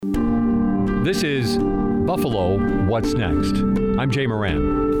This is Buffalo, What's Next? I'm Jay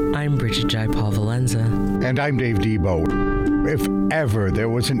Moran. I'm Brigid Jaipaul-Valenza. And I'm Dave Debo. If ever there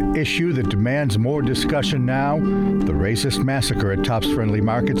was an issue that demands more discussion now, the racist massacre at Tops Friendly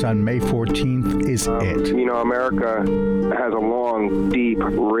Markets on May 14th is it. You know, America has a long, deep,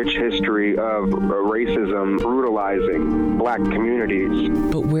 rich history of racism brutalizing black communities.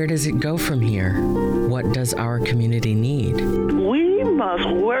 But where does it go from here? What does our community need? We must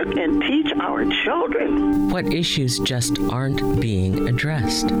work and teach our children. What issues just aren't being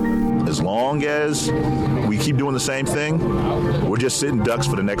addressed? As long as we keep doing the same thing, we're just sitting ducks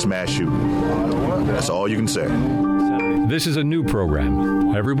for the next mass shooting. That's all you can say. This is a new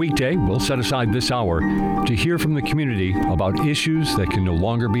program. Every weekday, we'll set aside this hour to hear from the community about issues that can no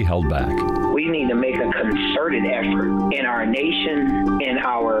longer be held back. We need to make a concerted effort in our nation, in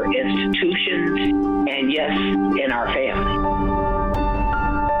our institutions, and yes, in our family.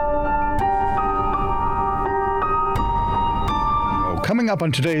 Coming up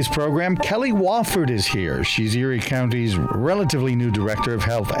on today's program, Kelly Wofford is here. She's Erie County's relatively new Director of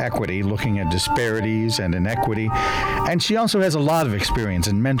Health Equity, looking at disparities and inequity. And she also has a lot of experience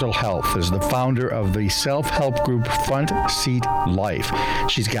in mental health as the founder of the self-help group Front Seat Life.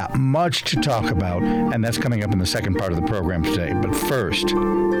 She's got much to talk about, and that's coming up in the second part of the program today. But first,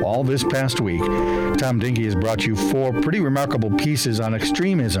 all this past week, Tom Dinki has brought you 4 pretty remarkable pieces on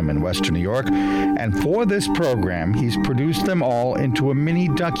extremism in Western New York. And for this program, he's produced them all into a mini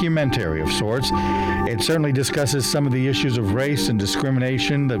documentary of sorts. It certainly discusses some of the issues of race and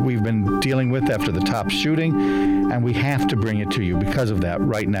discrimination that we've been dealing with after the Tops shooting, and we have to bring it to you because of that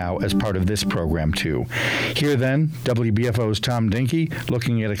right now as part of this program too. Here then, WBFO's Tom Dinki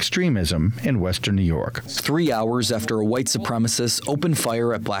looking at extremism in Western New York. 3 hours after a white supremacist opened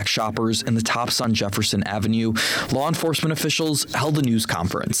fire at black shoppers in the Tops on Jefferson Avenue, law enforcement officials held a news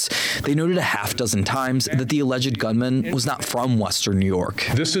conference. They noted a half dozen times that the alleged gunman was not from Western New York.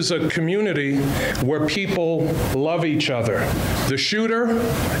 This is a community where people love each other. The shooter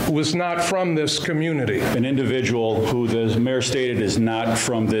was not from this community. An individual who the mayor stated is not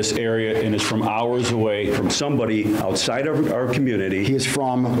from this area and is from hours away from somebody outside of our community. He is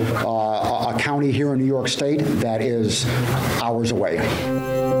from a county here in New York State that is hours away.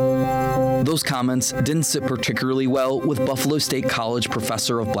 Those comments didn't sit particularly well with Buffalo State College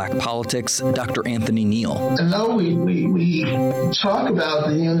professor of black politics, Dr. Anthony Neal. I know we talk about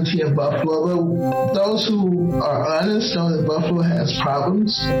the unity of Buffalo, but those who are honest know that Buffalo has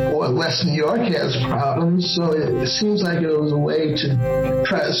problems, or West New York has problems, so it seems like it was a way to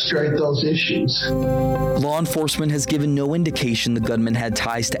try to skirt those issues. Law enforcement has given no indication the gunman had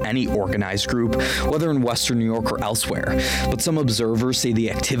ties to any organized group, whether in Western New York or elsewhere, but some observers say the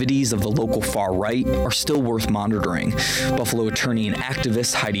activities of the local far right are still worth monitoring. Buffalo attorney and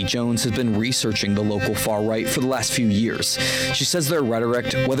activist Heidi Jones has been researching the local far right for the last few years. She says their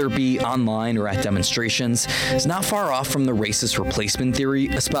rhetoric, whether it be online or at demonstrations, is not far off from the racist replacement theory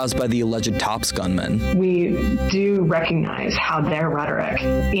espoused by the alleged Tops gunman. We do recognize how their rhetoric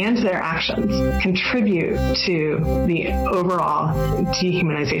and their actions contribute to the overall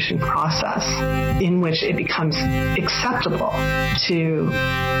dehumanization process in which it becomes acceptable to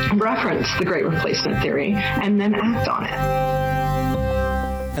reference the Great Replacement theory and then act on it.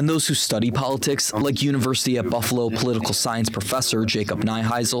 And those who study politics, like University at Buffalo political science professor Jacob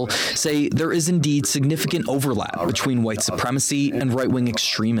Nyheisel, say there is indeed significant overlap between white supremacy and right-wing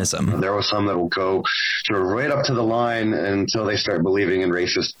extremism. There are some that will go sort of right up to the line until they start believing in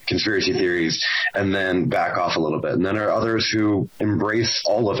racist conspiracy theories and then back off a little bit. And then there are others who embrace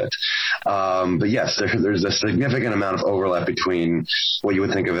all of it. But yes, there's a significant amount of overlap between what you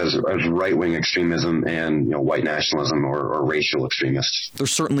would think of as right-wing extremism and white nationalism or racial extremists.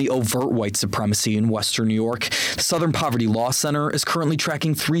 There's certainly overt white supremacy in Western New York. The Southern Poverty Law Center is currently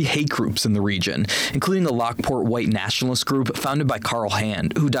tracking 3 hate groups in the region, including the Lockport white nationalist group founded by Carl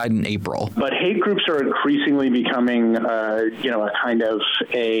Hand, who died in April. But hate groups are increasingly becoming, a kind of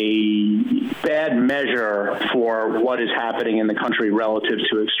a bad measure for what is happening in the country relative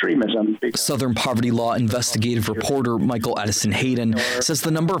to extremism. Southern Poverty Law investigative reporter Michael Edison Hayden says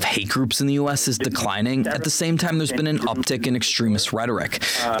the number of hate groups in the U.S. is declining. At the same time, there's been an uptick in extremist rhetoric.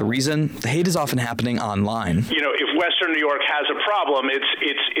 The reason? The hate is often happening online. If Western New York has a problem,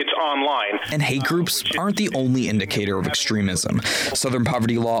 it's online. And hate groups aren't the only indicator of extremism. Southern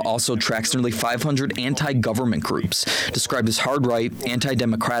Poverty Law also tracks nearly 500 anti-government groups, described as hard-right,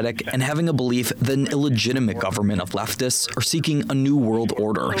 anti-democratic, and having a belief that an illegitimate government of leftists are seeking a new world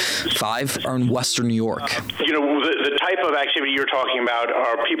order. 5 are in Western New York. The type of activity you're talking about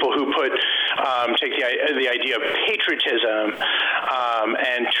are people who put take the idea of patriotism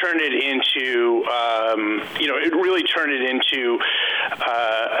and turn it into, it really turned it into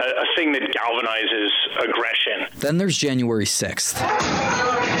a thing that galvanizes aggression. Then there's January 6th.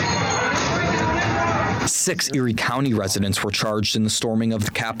 6 Erie County residents were charged in the storming of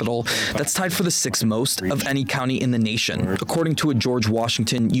the Capitol. That's tied for the 6th most of any county in the nation, according to a George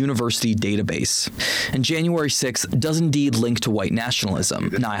Washington University database. And January 6th does indeed link to white nationalism,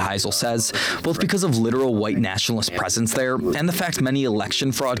 Heisel says, both because of literal white nationalist presence there and the fact many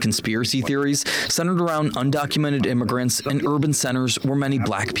election fraud conspiracy theories centered around undocumented immigrants in urban centers where many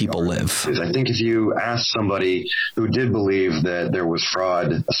black people live. I think if you ask somebody who did believe that there was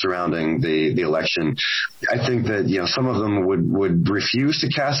fraud surrounding the election, I think that, some of them would refuse to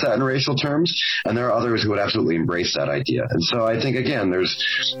cast that in racial terms, and there are others who would absolutely embrace that idea. And so I think, again,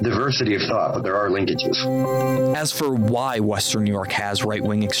 there's diversity of thought, but there are linkages. As for why Western New York has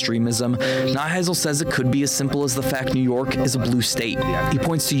right-wing extremism, Heisel says it could be as simple as the fact New York is a blue state. He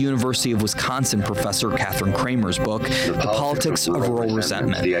points to University of Wisconsin professor Catherine Kramer's book, The Politics of Rural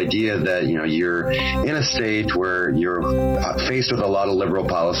Resentment. The idea that, you're in a state where you're faced with a lot of liberal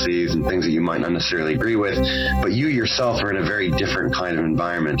policies and things that you might not necessarily agree with, but you yourself are in a very different kind of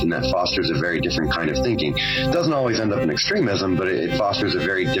environment, and that fosters a very different kind of thinking. It doesn't always end up in extremism, but it fosters a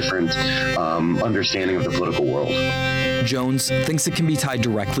very different understanding of the political world. Jones thinks it can be tied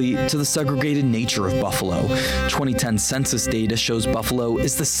directly to the segregated nature of Buffalo. 2010 census data shows Buffalo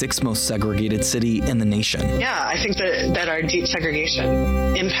is the 6th most segregated city in the nation. Yeah, I think that our deep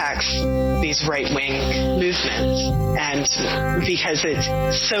segregation impacts these right-wing movements, and because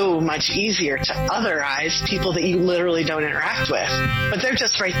it's so much easier to otherize people that you literally don't interact with, but they're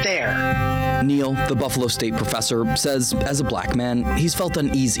just right there. Neil, the Buffalo State professor, says as a black man, he's felt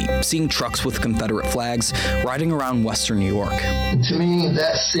uneasy seeing trucks with Confederate flags riding around Western New York. To me,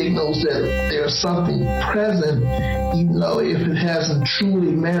 that signals that there's something present, even though if it hasn't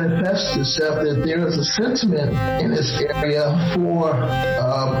truly manifested itself, that there is a sentiment in this area for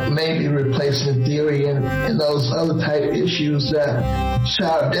maybe replacement theory and those other type issues that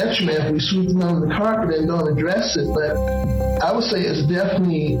shout detriment if we sweep them under the carpet and don't address it. But I would say it's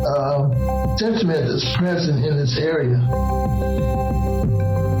definitely sentiment that's present in this area.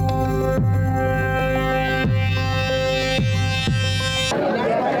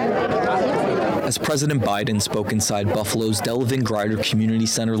 As President Biden spoke inside Buffalo's Delavan Grider Community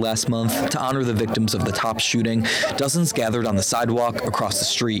Center last month to honor the victims of the top shooting, dozens gathered on the sidewalk across the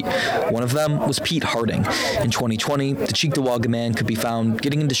street. One of them was Pete Harding. In 2020, the Cheektowaga man could be found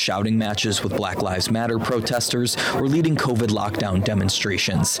getting into shouting matches with Black Lives Matter protesters or leading COVID lockdown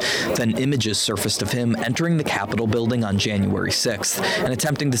demonstrations. Then images surfaced of him entering the Capitol building on January 6th and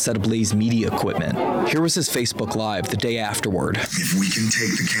attempting to set ablaze media equipment. Here was his Facebook Live the day afterward. If we can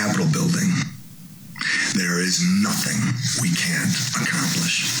take the Capitol building, there is nothing we can't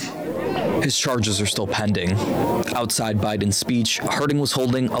accomplish. His charges are still pending. Outside Biden's speech, Harding was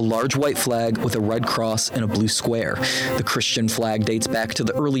holding a large white flag with a red cross and a blue square. The Christian flag dates back to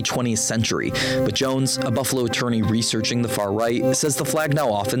the early 20th century, but Jones, a Buffalo attorney researching the far right, says the flag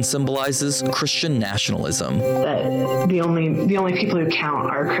now often symbolizes Christian nationalism. The only people who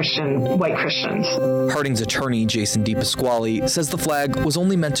count are white Christians. Harding's attorney, Jason DePasquale, says the flag was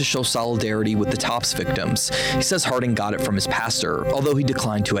only meant to show solidarity with the Tops victims. He says Harding got it from his pastor, although he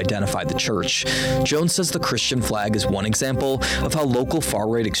declined to identify the church. Jones says the Christian flag is one example of how local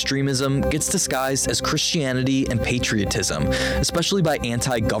far-right extremism gets disguised as Christianity and patriotism, especially by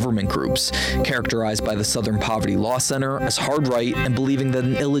anti-government groups, characterized by the Southern Poverty Law Center as hard-right and believing that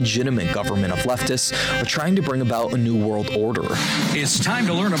an illegitimate government of leftists are trying to bring about a new world order. It's time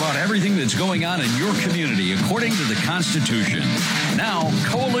to learn about everything that's going on in your community according to the Constitution. Now,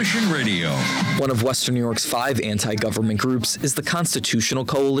 Coalition Radio. One of Western New York's 5 anti-government groups is the Constitutional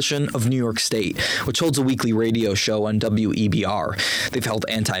Coalition of New York State, which holds a weekly radio show on WEBR. They've held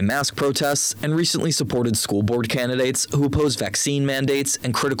anti-mask protests and recently supported school board candidates who oppose vaccine mandates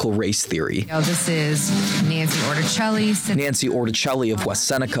and critical race theory. This is Nancy Orticelli. Nancy Orticelli of West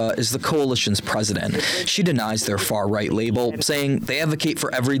Seneca is the coalition's president. She denies their far-right label, saying they advocate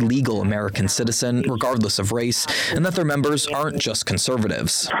for every legal American citizen, regardless of race, and that their members aren't just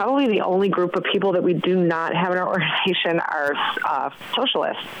conservatives. Probably the only group of people that we do not have in our organization are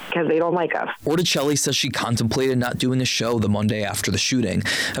socialists, because they don't like us. Orticelli says she contemplated not doing a show the Monday after the shooting,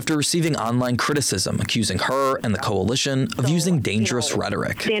 after receiving online criticism accusing her and the coalition of using dangerous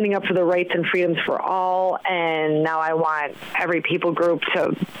rhetoric. Standing up for the rights and freedoms for all, and now I want every people group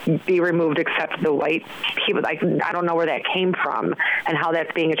to be removed except the white people. I don't know where that came from and how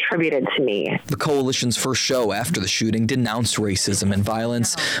that's being attributed to me. The coalition's first show after the shooting denounced racism racism and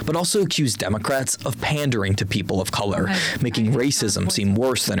violence, but also accused Democrats of pandering to people of color, making racism seem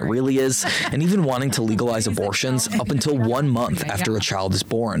worse than it really is, and even wanting to legalize abortions up until 1 month after a child is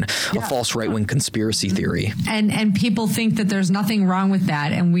born, a false right-wing conspiracy theory. And people think that there's nothing wrong with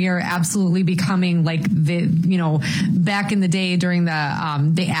that, and we are absolutely becoming like back in the day during the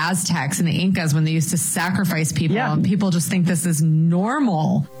Aztecs and the Incas when they used to sacrifice people, and people just think this is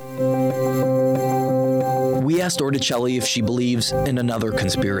normal. We asked Orticelli if she believes in another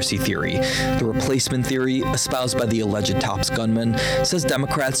conspiracy theory. The replacement theory, espoused by the alleged Tops gunman, says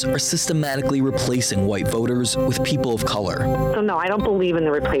Democrats are systematically replacing white voters with people of color. So no, I don't believe in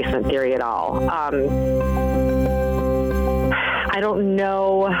the replacement theory at all. I don't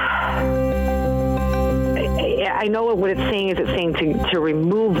know. I know what it's saying is it's saying to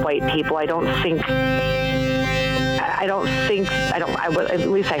remove white people. At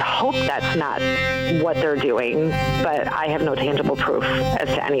least I hope that's not what they're doing, but I have no tangible proof as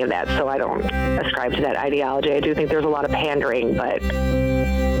to any of that, so I don't ascribe to that ideology. I do think there's a lot of pandering, but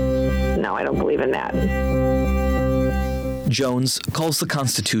no, I don't believe in that. Jones calls the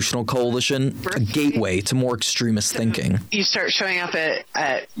Constitutional Coalition a gateway to more extremist thinking. You start showing up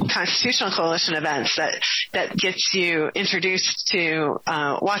at Constitutional Coalition events that gets you introduced to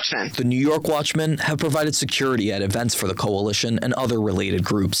Watchmen. The New York Watchmen have provided security at events for the coalition and other related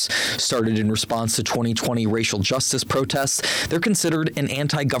groups. Started in response to 2020 racial justice protests, they're considered an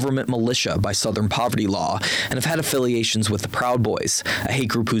anti-government militia by Southern Poverty Law and have had affiliations with the Proud Boys, a hate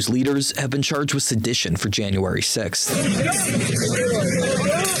group whose leaders have been charged with sedition for January 6th.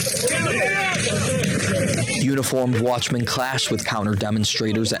 Uniformed Watchmen clashed with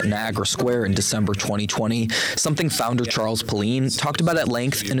counter-demonstrators at Niagara Square in December 2020, something founder Charles Pauline talked about at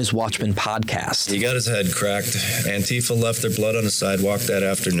length in his Watchmen podcast. He got his head cracked. Antifa left their blood on the sidewalk that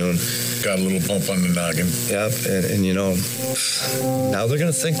afternoon. Got a little bump on the noggin. Yep, and now they're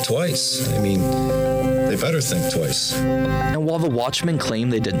going to think twice. I mean, they better think twice. And while the Watchmen claim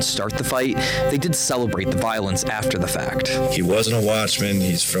they didn't start the fight, they did celebrate the violence after the fact. He wasn't a Watchman.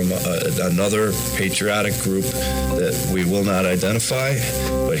 He's from another patriotic group that we will not identify,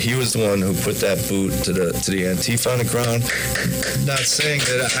 but he was the one who put that boot to the Antifa on the ground. Not saying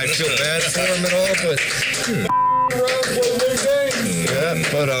that I feel bad for him at all, but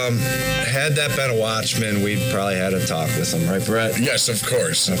had that been a Watchman, we'd probably had a talk with him, right, Brett? Yes, of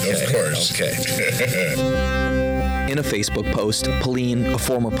course. Okay. Of course. Okay. In a Facebook post, Pauline, a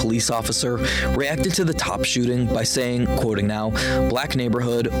former police officer, reacted to the Top shooting by saying, quoting now, "Black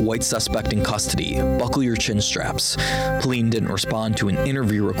neighborhood, white suspect in custody. Buckle your chin straps." Pauline didn't respond to an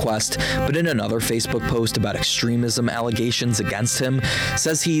interview request, but in another Facebook post about extremism allegations against him,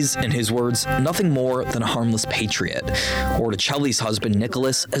 says he's, in his words, nothing more than a harmless patriot. Orticelli's husband,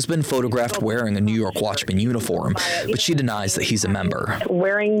 Nicholas, has been photographed wearing a New York Watchman uniform, but she denies that he's a member.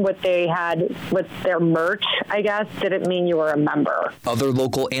 Wearing what they had with their merch, I guess, didn't mean you were a member. Other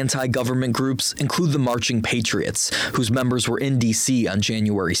local anti-government groups include the Marching Patriots, whose members were in D.C. on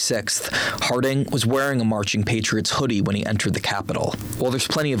January 6th. Harding was wearing a Marching Patriots hoodie when he entered the Capitol. While there's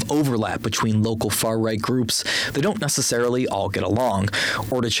plenty of overlap between local far-right groups, they don't necessarily all get along.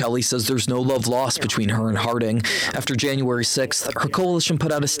 Orticelli says there's no love lost between her and Harding. After January 6th, her coalition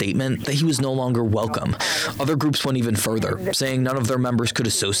put out a statement that he was no longer welcome. Other groups went even further, saying none of their members could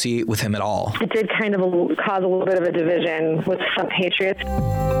associate with him at all. It did kind of cause a little bit of a division with some patriots.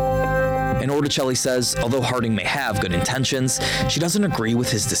 And Orticelli says, although Harding may have good intentions, she doesn't agree with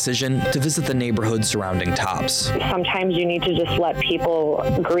his decision to visit the neighborhood surrounding Tops. Sometimes you need to just let people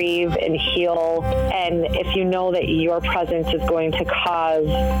grieve and heal, and if you know that your presence is going to cause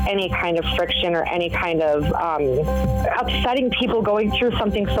any kind of friction or any kind of upsetting people going through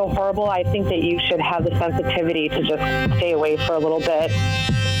something so horrible, I think that you should have the sensitivity to just stay away for a little bit.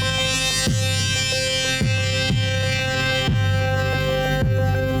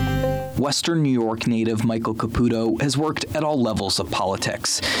 Western New York native Michael Caputo has worked at all levels of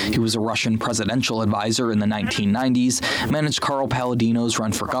politics. He was a Russian presidential advisor in the 1990s, managed Carl Palladino's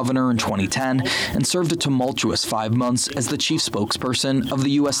run for governor in 2010, and served a tumultuous 5 months as the chief spokesperson of the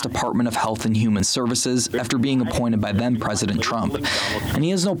U.S. Department of Health and Human Services after being appointed by then-President Trump. And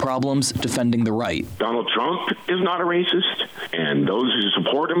he has no problems defending the right. Donald Trump is not a racist, and those who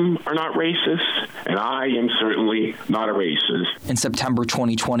support him are not racist, and I am certainly not a racist. In September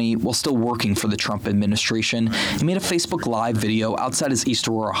 2020, while still working for the Trump administration, he made a Facebook Live video outside his East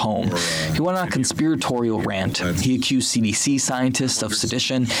Aurora home. He went on a conspiratorial rant. He accused CDC scientists of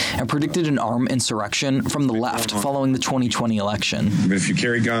sedition and predicted an armed insurrection from the left following the 2020 election. If you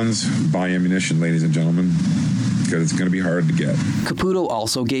carry guns, buy ammunition, ladies and gentlemen, because it's going to be hard to get. Caputo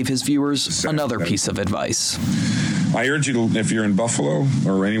also gave his viewers another piece of advice. I urge you to, if you're in Buffalo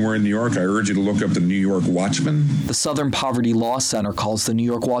or anywhere in New York, I urge you to look up the New York Watchman. The Southern Poverty Law Center calls the New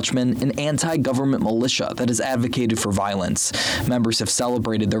York Watchman an anti-government militia that has advocated for violence. Members have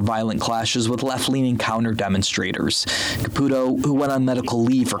celebrated their violent clashes with left-leaning counter-demonstrators. Caputo, who went on medical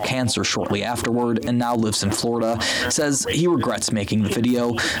leave for cancer shortly afterward and now lives in Florida, says he regrets making the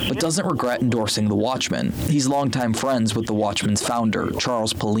video, but doesn't regret endorsing the Watchman. He's longtime friends with the Watchman's founder,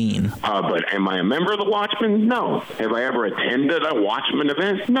 Charles Pauline. But am I a member of the Watchman? No. Have I ever attended a Watchman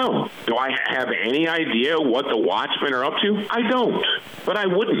event? No. Do I have any idea what the Watchmen are up to? I don't. But I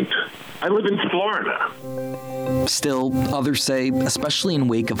wouldn't. I live in Florida. Still, others say, especially in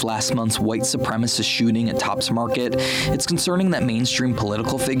wake of last month's white supremacist shooting at Tops Market, it's concerning that mainstream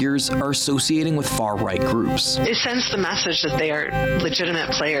political figures are associating with far-right groups. It sends the message that they are legitimate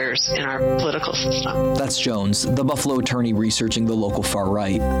players in our political system. That's Jones, the Buffalo attorney researching the local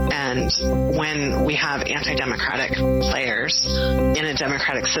far-right. And when we have anti-democratic players in a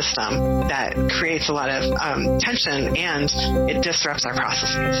democratic system, that creates a lot of tension and it disrupts our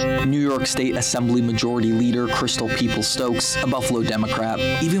processes. New York State Assembly Majority Leader Crystal Peoples-Stokes, a Buffalo Democrat,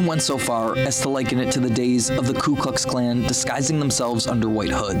 even went so far as to liken it to the days of the Ku Klux Klan disguising themselves under white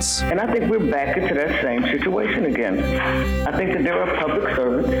hoods. And I think we're back into that same situation again. I think that there are public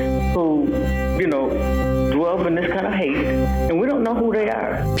servants who, dwell in this kind of hate, and we don't know who they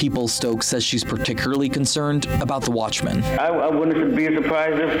are. Peoples-Stokes says she's particularly concerned about the Watchmen. I wouldn't be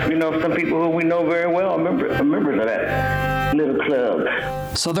surprised if, some people who we know very well are members of that little club.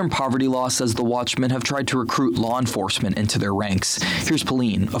 Southern Poverty Law says the Watchmen have tried to recruit law enforcement into their ranks. Here's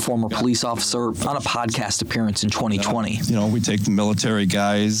Pauline, a former police officer, on a podcast appearance in 2020. We take the military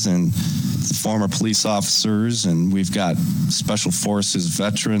guys and former police officers, and we've got special forces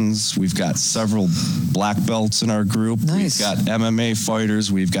veterans. We've got several black belts in our group. Nice. We've got MMA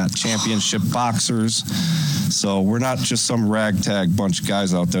fighters. We've got championship boxers. So we're not just some ragtag bunch of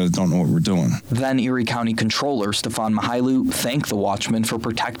guys out there that don't know what we're doing. Then Erie County Controller Stefan Mihailu thanked the Watchmen for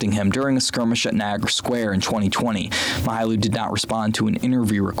protecting him during a skirmish at Niagara Square in 2020. Mihailu did not respond to an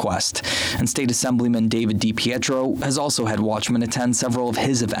interview request. And State Assemblyman David DiPietro has also had Watchmen attend several of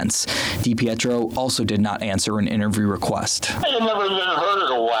his events. DiPietro also did not answer an interview request. I had never even heard of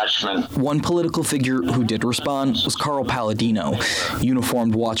the Watchmen. One political figure who did respond was Carl Palladino.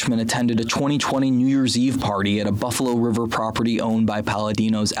 Uniformed Watchmen attended a 2020 New Year's Eve party at a Buffalo River property owned by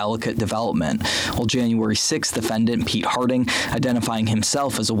Palladino's Ellicott Development. While January 6th defendant Pete Harding, identifying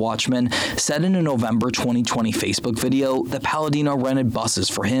himself as a Watchman, said in a November 2020 Facebook video that Palladino rented buses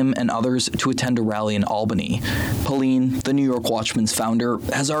for him and others to attend a rally in Albany. Pauline, the New York Watchman's founder,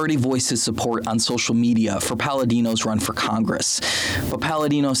 has already voiced his support on social media for Palladino's run for Congress. But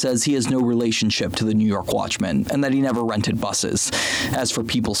Palladino says he has no relationship to the New York Watchmen and that he never rented buses. As for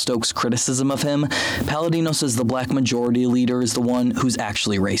Peoples-Stokes' criticism of him, Palladino says the black majority leader is the one who's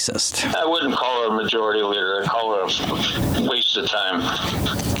actually racist. I wouldn't call it a majority leader. I'd call it a waste of time.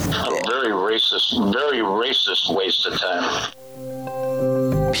 A very racist waste of time.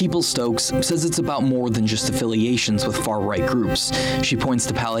 Peoples-Stokes says it's about more than just affiliations with far-right groups. She points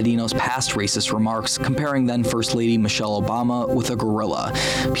to Palladino's past racist remarks, comparing then First Lady Michelle Obama with a gorilla.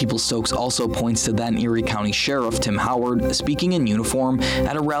 Peoples-Stokes also points to then Erie County Sheriff Tim Howard speaking in uniform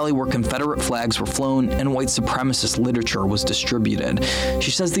at a rally where Confederate flags were flown and white supremacist literature was distributed.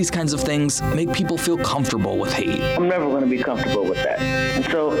 She says these kinds of things make people feel comfortable with hate. I'm never going to be comfortable with that. And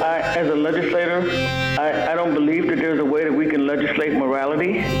so as a legislator, I don't believe that there's a way that we can legislate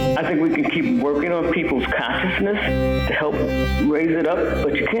morality. I think we can keep working on people's consciousness to help raise it up,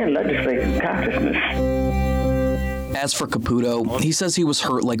 but you can't legislate consciousness. As for Caputo, he says he was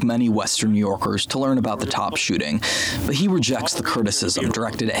hurt like many Western New Yorkers to learn about the Tops shooting, but he rejects the criticism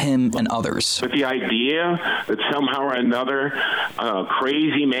directed at him and others. But the idea that somehow or another a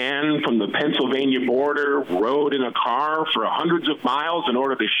crazy man from the Pennsylvania border rode in a car for hundreds of miles in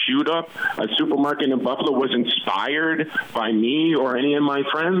order to shoot up a supermarket in Buffalo was inspired by me or any of my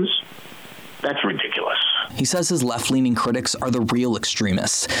friends, that's ridiculous. He says his left-leaning critics are the real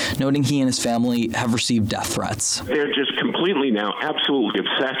extremists, noting he and his family have received death threats. They're just completely now absolutely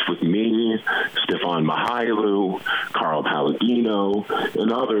obsessed with me, Stefan Mihailu, Carl Palladino,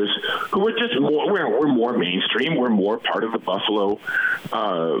 and others who are just more, we're more mainstream. We're more part of the Buffalo,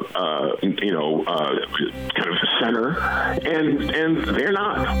 kind of center, and they're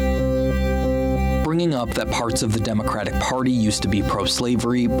not. bringing up that parts of the Democratic Party used to be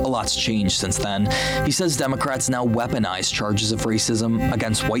pro-slavery. A lot's changed since then. He says Democrats now weaponize charges of racism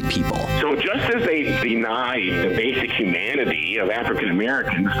against white people. So just as they denied the basic humanity of African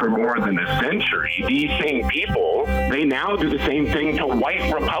Americans for more than a century, these same people, they now do the same thing to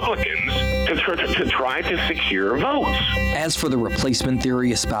white Republicans to try to secure votes. As for the replacement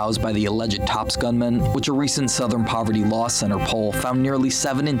theory espoused by the alleged Tops gunman, which a recent Southern Poverty Law Center poll found nearly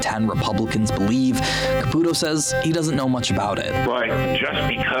 7 in 10 Republicans believe, Caputo says he doesn't know much about it. But just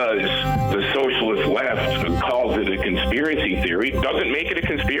because the socialist left calls it a conspiracy theory doesn't make it a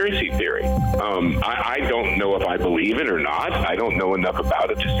conspiracy theory. I don't know if I believe it or not. I don't know enough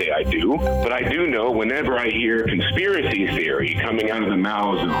about it to say I do. But I do know whenever I hear conspiracy theory coming out of the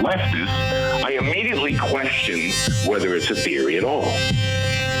mouths of leftists, I immediately question whether it's a theory at all.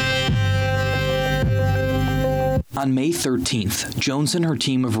 On May 13th, Jones and her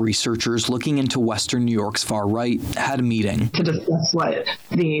team of researchers looking into Western New York's far right had a meeting to discuss what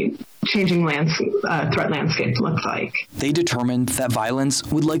the changing threat landscape looked like. They determined that violence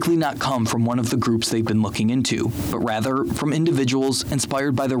would likely not come from one of the groups they've been looking into, but rather from individuals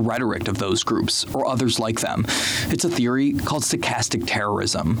inspired by the rhetoric of those groups or others like them. It's a theory called stochastic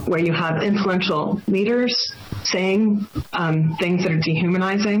terrorism, where you have influential leaders saying things that are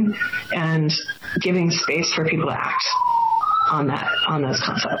dehumanizing and giving space for people to act on those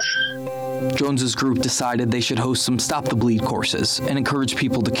concepts. Jones's group decided they should host some Stop the Bleed courses and encourage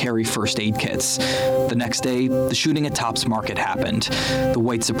people to carry first aid kits. The next day, the shooting at Tops Market happened. The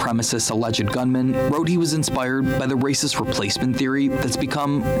white supremacist alleged gunman wrote he was inspired by the racist replacement theory that's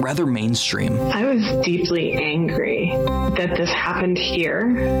become rather mainstream. I was deeply angry that this happened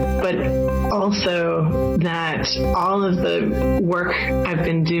here, but also that all of the work I've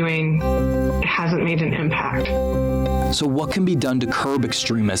been doing hasn't made an impact. So what can be done to curb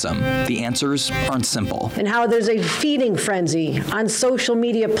extremism? The answers aren't simple. And how there's a feeding frenzy on social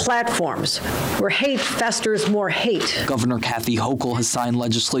media platforms where hate festers more hate. Governor Kathy Hochul has signed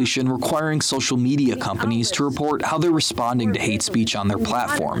legislation requiring social media companies to report how they're responding to hate speech on their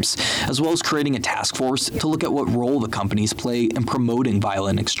platforms, as well as creating a task force to look at what role the companies play in promoting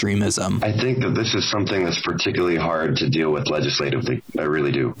violent extremism. I think that this is something that's particularly hard to deal with legislatively. I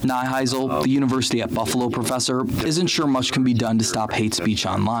really do. Nye Heisel, the University at Buffalo professor, isn't sure much can be done to stop hate speech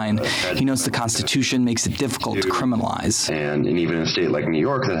online. He notes the Constitution makes it difficult to criminalize. And even in a state like New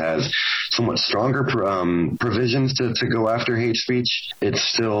York that has somewhat stronger provisions to go after hate speech, it's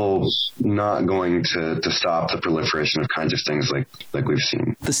still not going to stop the proliferation of kinds of things like we've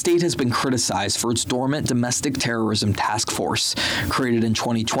seen. The state has been criticized for its dormant domestic terrorism task force. Created in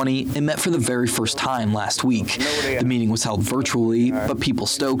 2020, it met for the very first time last week. The meeting was held virtually, but People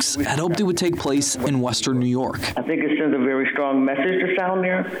Stokes had hoped it would take place in Western New York. I think it sends a very strong message to start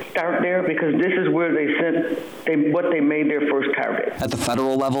there, because this is where they made their first target. At the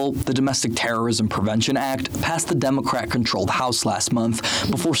federal level, the Domestic Terrorism Prevention Act passed the Democrat-controlled House last month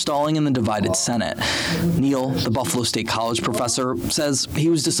before stalling in the divided Senate. Neal, the Buffalo State College professor, says he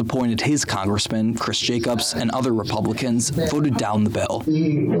was disappointed his congressman, Chris Jacobs, and other Republicans voted down the bill.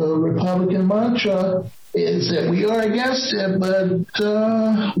 The Republican mantra is that we are against it, but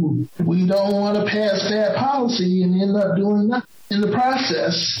we don't want to pass bad policy and end up doing nothing in the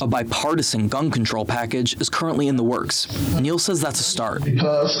process. A bipartisan gun control package is currently in the works. Neal says that's a start.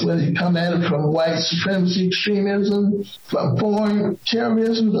 Because whether you come at it from white supremacy extremism, from foreign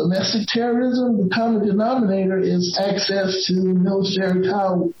terrorism, domestic terrorism, the common denominator is access to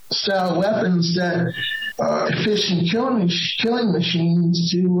military-style weapons that are efficient killing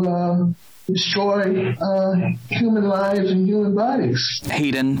machines to destroy human lives and human bodies.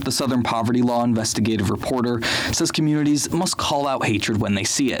 Hayden, the Southern Poverty Law investigative reporter, says communities must call out hatred when they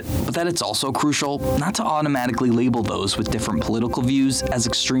see it, but that it's also crucial not to automatically label those with different political views as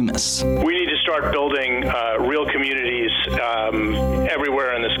extremists. We need to start building real communities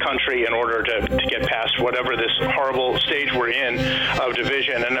everywhere in this country in order to get past whatever this horrible stage we're in of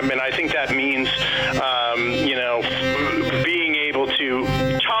division. And I mean, I think that means, being able to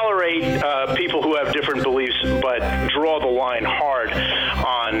tolerate people who have different beliefs, but draw the line hard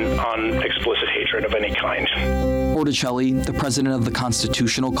on explicit hatred of any kind. Orticelli, the president of the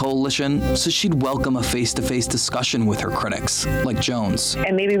Constitutional Coalition, says she'd welcome a face-to-face discussion with her critics, like Jones.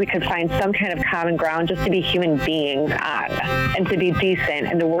 And maybe we could find some kind of common ground just to be human beings on and to be decent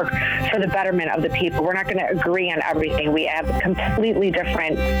and to work for the betterment of the people. We're not going to agree on everything. We have completely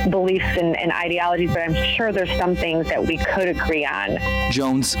different beliefs and ideologies, but I'm sure there's some things that we could agree on.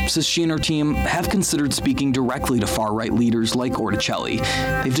 Jones says she and her team have considered speaking directly to far-right leaders like Orticelli.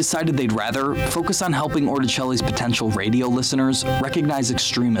 They've decided they'd rather focus on helping Orticelli's potential potential radio listeners recognize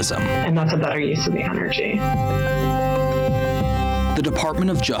extremism. And that's a better use of the energy. The Department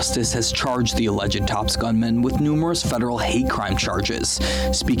of Justice has charged the alleged Tops gunman with numerous federal hate crime charges.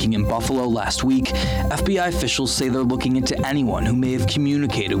 Speaking in Buffalo last week, FBI officials say they're looking into anyone who may have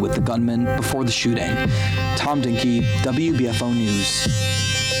communicated with the gunman before the shooting. Tom Dinki, WBFO News.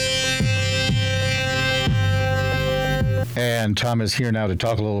 And Tom is here now to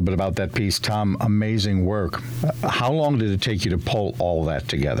talk a little bit about that piece. Tom, amazing work. How long did it take you to pull all that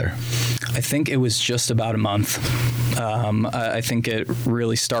together? I think it was just about a month. I think it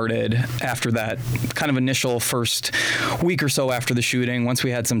really started after that kind of initial first week or so after the shooting, once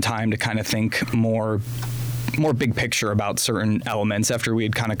we had some time to kind of think more big picture about certain elements after we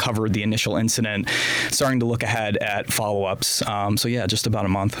had kind of covered the initial incident, starting to look ahead at follow-ups. So yeah, just about a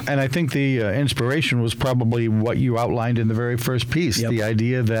month. And I think the inspiration was probably what you outlined in the very first piece, the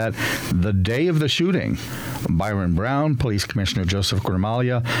idea that the day of the shooting, Byron Brown, Police Commissioner Joseph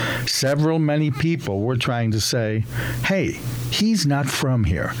Gramaglia, many people were trying to say, hey, he's not from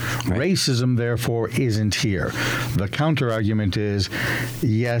here. Right. Racism, therefore, isn't here. The counter-argument is,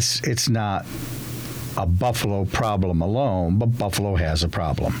 yes, it's not a Buffalo problem alone, but Buffalo has a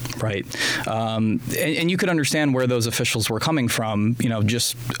problem. Right. And you could understand where those officials were coming from,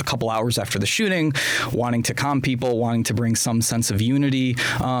 just a couple hours after the shooting, wanting to calm people, wanting to bring some sense of unity.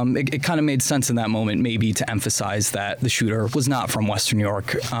 It kind of made sense in that moment, maybe, to emphasize that the shooter was not from Western New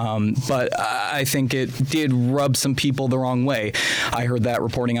York. But I think it did rub some people the wrong way. I heard that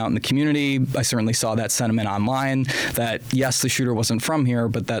reporting out in the community. I certainly saw that sentiment online that, yes, the shooter wasn't from here,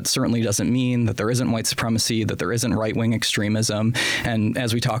 but that certainly doesn't mean that there isn't white supremacy, that there isn't right-wing extremism. And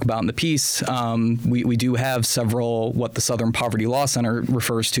as we talk about in the piece, we do have several, what the Southern Poverty Law Center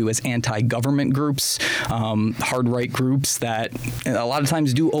refers to as anti-government groups, hard right groups that a lot of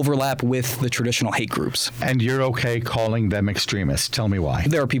times do overlap with the traditional hate groups. And you're okay calling them extremists. Tell me why.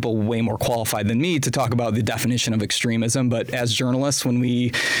 There are people way more qualified than me to talk about the definition of extremism, but as journalists, when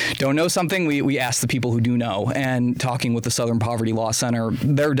we don't know something, we ask the people who do know. And talking with the Southern Poverty Law Center,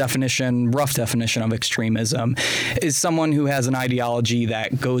 their definition, rough definition of extremism, is someone who has an ideology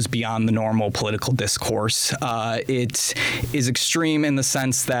that goes beyond the normal political discourse. It is extreme in the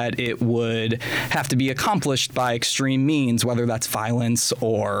sense that it would have to be accomplished by extreme means, whether that's violence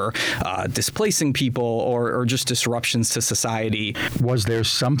or displacing people or just disruptions to society. Was there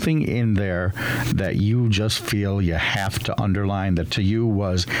something in there that you just feel you have to underline, that to you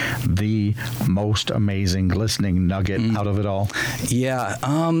was the most amazing glistening nugget out of it all? Yeah,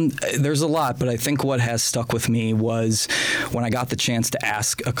 there's a lot, but I think what has stuck with me was when I got the chance to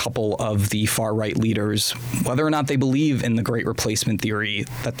ask a couple of the far-right leaders whether or not they believe in the great replacement theory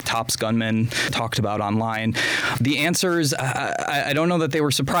that the Tops gunman talked about online. The answers, I don't know that they were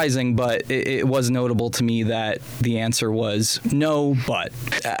surprising, but it was notable to me that the answer was no, but.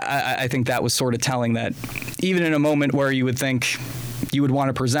 I think that was sort of telling that even in a moment where you would think you would want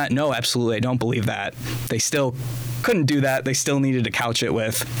to present, no, absolutely, I don't believe that, they still couldn't do that. They still needed to couch it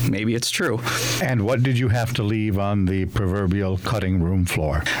with, maybe it's true. And what did you have to leave on the proverbial cutting room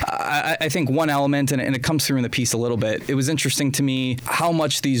floor? I think one element, and it comes through in the piece a little bit, it was interesting to me how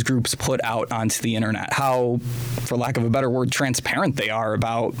much these groups put out onto the internet, how, for lack of a better word, transparent they are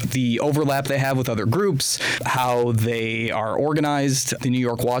about the overlap they have with other groups, how they are organized. The New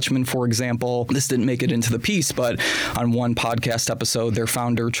York Watchman, for example, this didn't make it into the piece, but on one podcast episode, their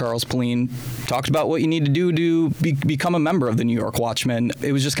founder, Charles Pauline, talked about what you need to do to become a member of the New York Watchman.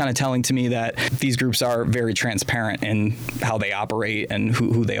 It was just kind of telling to me that these groups are very transparent in how they operate and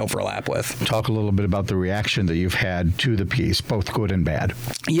who they overlap with. Talk a little bit about the reaction that you've had to the piece, both good and bad.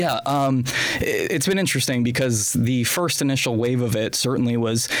 Yeah, it's been interesting because the first initial wave of it certainly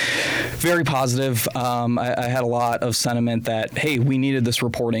was very positive. I had a lot of sentiment that, hey, we needed this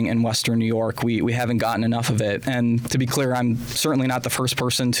reporting in Western New York. We haven't gotten enough of it. And to be clear, I'm certainly not the first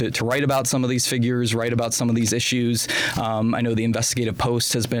person to write about some of these figures, write about some of these issues. I know the Investigative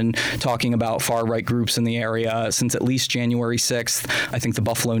Post has been talking about far-right groups in the area since at least January 6th. I think the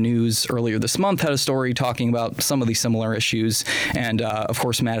Buffalo News earlier this month had a story talking about some of these similar issues. And, of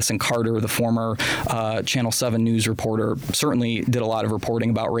course, Madison Carter, the former Channel 7 news reporter, certainly did a lot of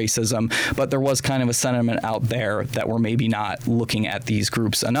reporting about racism. But there was kind of a sentiment out there that we're maybe not looking at these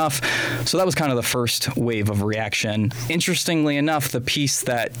groups enough. So that was kind of the first wave of reaction. Interestingly enough, the piece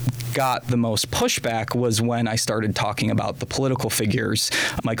that got the most pushback was when I started started talking about the political figures,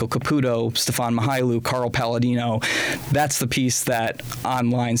 Michael Caputo, Stefan Mihailu, Carl Palladino, that's the piece that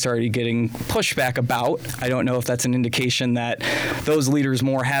online started getting pushback about. I don't know if that's an indication that those leaders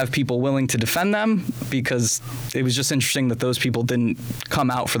more have people willing to defend them, because it was just interesting that those people didn't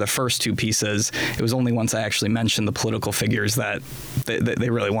come out for the first two pieces. It was only once I actually mentioned the political figures that they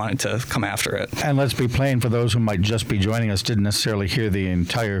really wanted to come after it. And let's be plain, for those who might just be joining us, didn't necessarily hear the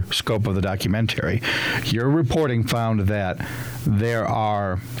entire scope of the documentary. Your reporting found that there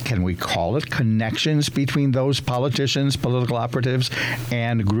are, can we call it, connections between those politicians, political operatives,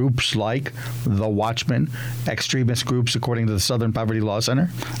 and groups like the Watchmen, extremist groups, according to the Southern Poverty Law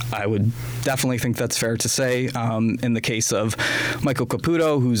Center? I would definitely think that's fair to say. In the case of Michael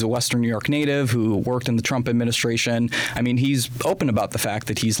Caputo, who's a Western New York native who worked in the Trump administration, I mean, he's open about the fact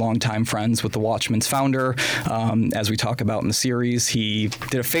that he's longtime friends with the Watchmen's founder. As we talk about in the series, he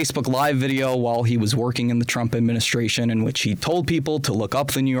did a Facebook Live video while he was working in the Trump administration in which he told people to look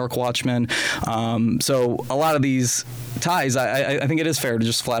up the New York Watchmen. So a lot of these ties, I think it is fair to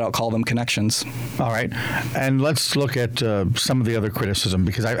just flat out call them connections. All right. And let's look at some of the other criticism,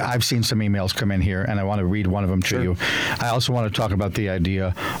 because I've seen some emails come in here, and I want to read one of them to you. I also want to talk about the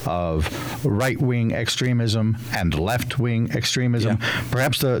idea of right-wing extremism and left-wing extremism. Yeah.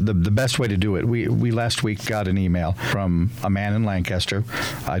 Perhaps the best way to do it, we last week got an email from a man in Lancaster.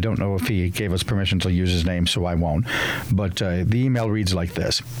 I don't know if he gave us permission to use his name, so I won't. But the email reads like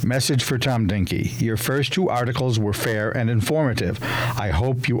this. Message for Tom Dinki. Your first two articles were fair and informative. I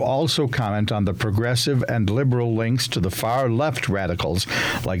hope you also comment on the progressive and liberal links to the far left radicals,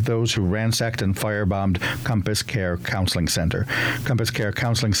 like those who ransacked and firebombed Compass Care Counseling Center. Compass Care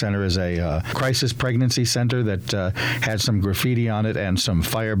Counseling Center is a crisis pregnancy center that had some graffiti on it and some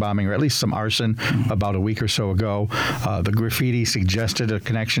firebombing, or at least some arson, about a week or so ago. The graffiti suggested a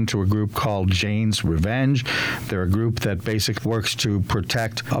connection to a group called Jane's Revenge. They're a group that basically works to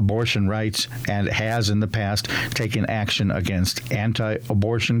protect abortion rights and has in the past taken action against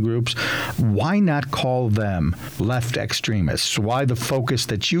anti-abortion groups. Why not call them left extremists? Why the focus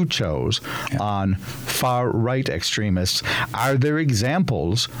that you chose on far-right extremists? Are there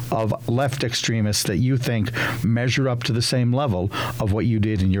examples of left extremists that you think measure up to the same level of what you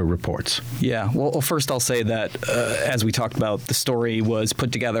did in your reports? Yeah, well, first I'll say that, as we talked about, the story was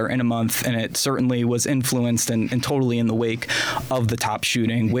put together in a month, and it certainly was influenced and totally in the wake of the top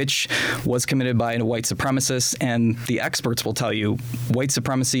shooting, which was committed by a white supremacist. And the experts will tell you white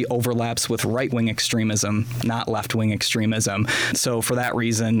supremacy overlaps with right-wing extremism, not left-wing extremism. So for that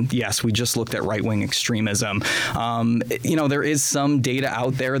reason, yes, we just looked at right-wing extremism. There is some data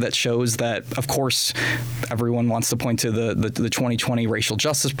out there that shows that, of course, everyone wants to point to the 2020 racial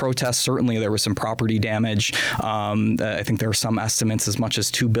justice protests. Certainly there was some property damage. I think there are some estimates as much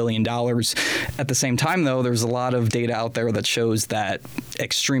as $2 billion. At the same time, though, there's a lot of data out there that shows that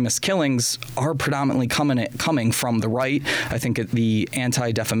extremist killings are predominantly coming from the right. I think the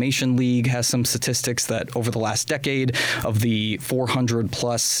Anti-Defamation League has some statistics that over the last decade, of the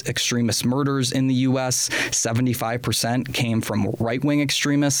 400-plus extremist murders in the U.S., 75% came from right-wing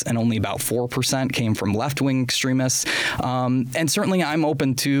extremists and only about 4% came from left-wing extremists. And certainly I'm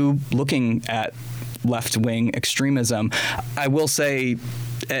open to looking at left-wing extremism. I will say,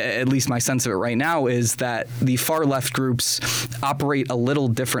 at least my sense of it right now, is that the far left groups operate a little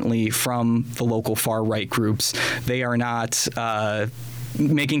differently from the local far right groups. They are not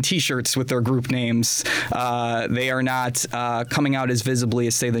making T-shirts with their group names. They are not coming out as visibly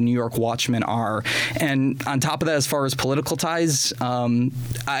as, say, the New York Watchmen are. And on top of that, as far as political ties,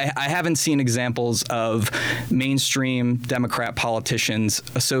 I haven't seen examples of mainstream Democrat politicians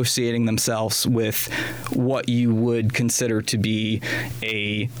associating themselves with what you would consider to be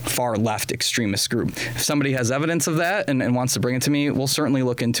a far-left extremist group. If somebody has evidence of that and wants to bring it to me, we'll certainly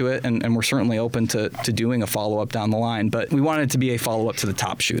look into it, and we're certainly open to doing a follow-up down the line. But we want it to be a follow-up to the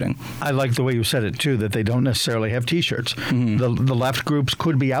top shooting. I like the way you said it, too, that they don't necessarily have T-shirts. Mm-hmm. The left groups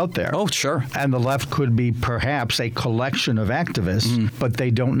could be out there. Oh, sure. And the left could be perhaps a collection of activists, but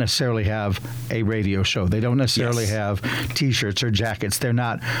they don't necessarily have a radio show. They don't necessarily have T-shirts or jackets. They're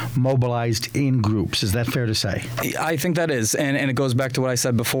not mobilized in groups. Is that fair to say? I think that is. And it goes back to what I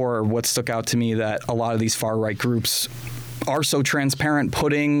said before, what stuck out to me, that a lot of these far-right groups are so transparent,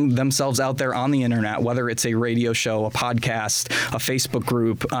 putting themselves out there on the internet, whether it's a radio show, a podcast, a Facebook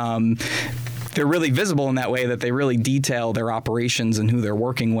group. They're really visible in that way, that they really detail their operations and who they're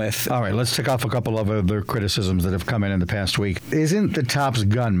working with. All right, let's tick off a couple of other criticisms that have come in the past week. Isn't the top's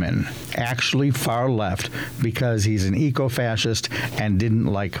gunman actually far left because he's an eco-fascist and didn't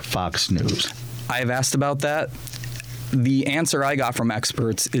like Fox News? I have asked about that. The answer I got from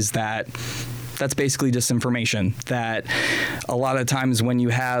experts is that That's basically disinformation, that a lot of times when you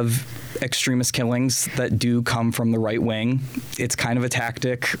have extremist killings that do come from the right wing, it's kind of a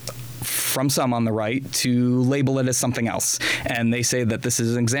tactic from some on the right to label it as something else. And they say that this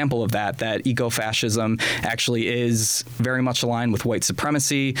is an example of that eco-fascism actually is very much aligned with white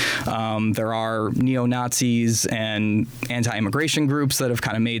supremacy. There are neo-Nazis and anti-immigration groups that have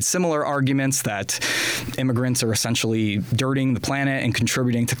kind of made similar arguments that immigrants are essentially dirtying the planet and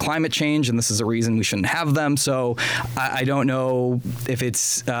contributing to climate change, and this is a reason we shouldn't have them. So I don't know if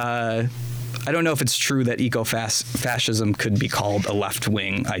it's true that eco-fascism could be called a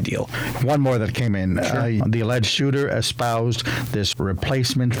left-wing ideal. One more that came in. Sure. The alleged shooter espoused this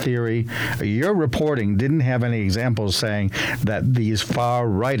replacement theory. Your reporting didn't have any examples saying that these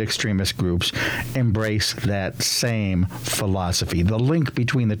far-right extremist groups embrace that same philosophy. The link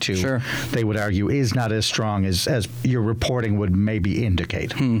between the two, sure, they would argue, is not as strong as your reporting would maybe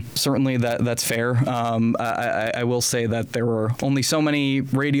indicate. Certainly that's fair. I will say that there were only so many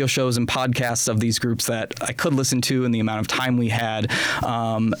radio shows and podcasts of these groups that I could listen to in the amount of time we had.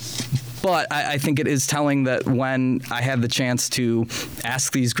 But I think it is telling that when I had the chance to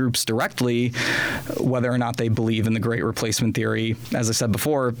ask these groups directly whether or not they believe in the Great Replacement Theory, as I said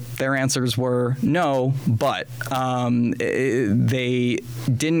before, their answers were no, but they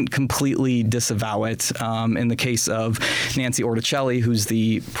didn't completely disavow it. In the case of Nancy Orticelli, who's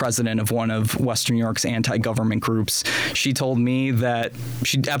the president of one of Western New York's anti-government groups, she told me that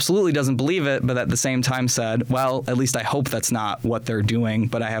she absolutely doesn't believe it, but at the same time said, well, at least I hope that's not what they're doing,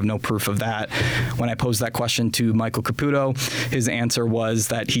 but I have no proof of that. When I posed that question to Michael Caputo, his answer was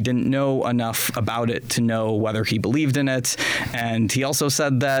that he didn't know enough about it to know whether he believed in it. And he also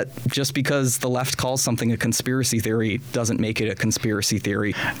said that just because the left calls something a conspiracy theory doesn't make it a conspiracy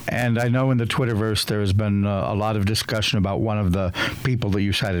theory. And I know in the Twitterverse there has been a lot of discussion about one of the people that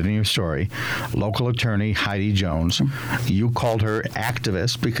you cited in your story, local attorney Heidi Jones. You called her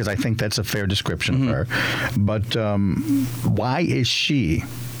activist because I think that's a fair description of her. But why is she,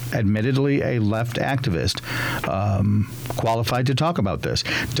 admittedly a left activist, qualified to talk about this?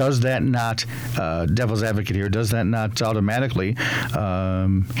 Does that not, devil's advocate here, does that not automatically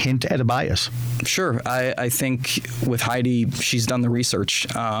hint at a bias? Sure. I think with Heidi, she's done the research.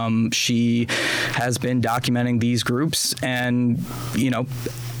 She has been documenting these groups and,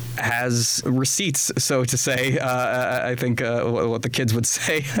 has receipts, so to say. I think what the kids would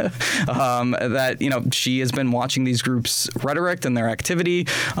say, that, she has been watching these groups' rhetoric and their activity,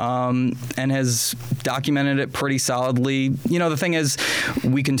 and has documented it pretty solidly. The thing is,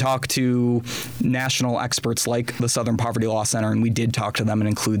 we can talk to national experts like the Southern Poverty Law Center, and we did talk to them and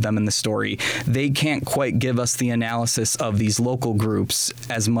include them in the story. They can't quite give us the analysis of these local groups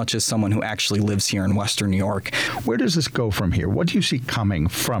as much as someone who actually lives here in Western New York. Where does this go from here? What do you see coming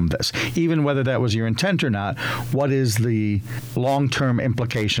from this? Even whether that was your intent or not, what is the long-term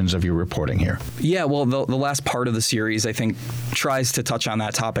implications of your reporting here? Yeah, well, the last part of the series, I think, tries to touch on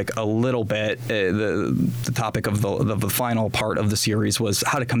that topic a little bit. The topic of the final part of the series was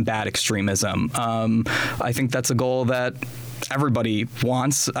how to combat extremism. I think that's a goal that everybody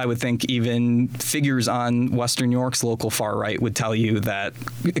wants. I would think even figures on Western New York's local far right would tell you that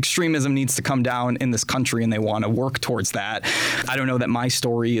extremism needs to come down in this country, and they want to work towards that. I don't know that my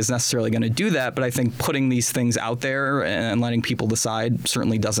story is necessarily going to do that, but I think putting these things out there and letting people decide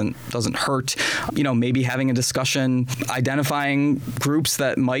certainly doesn't hurt. Maybe having a discussion, identifying groups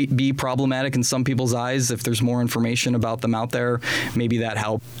that might be problematic in some people's eyes. If there's more information about them out there, maybe that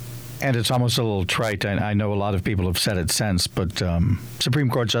helps. And it's almost a little trite. I know a lot of people have said it since, but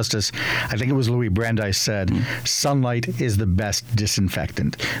Supreme Court Justice, I think it was Louis Brandeis, said, sunlight is the best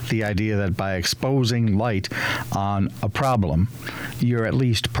disinfectant. The idea that by exposing light on a problem, you're at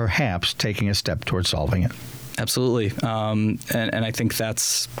least perhaps taking a step towards solving it. Absolutely. And I think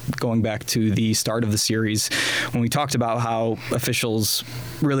that's going back to the start of the series when we talked about how officials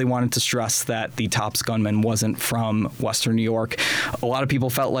really wanted to stress that the Tops gunman wasn't from Western New York. A lot of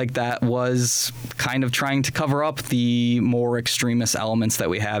people felt like that was kind of trying to cover up the more extremist elements that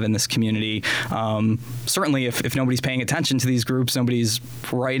we have in this community. Certainly, if nobody's paying attention to these groups, nobody's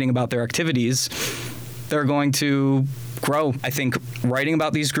writing about their activities, they're going to grow. I think writing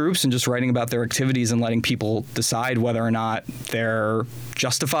about these groups and just writing about their activities and letting people decide whether or not they're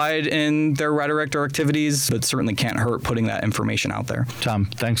justified in their rhetoric or activities, but certainly can't hurt putting that information out there. Tom,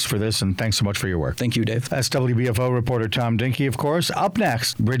 thanks for this, and thanks so much for your work. Thank you, Dave. That's WBFO reporter Tom Dinki, of course. Up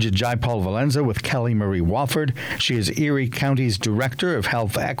next, Brigid Jaipaul-Valenza with Kelly Marie Wofford. She is Erie County's Director of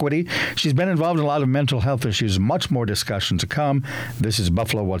Health Equity. She's been involved in a lot of mental health issues. Much more discussion to come. This is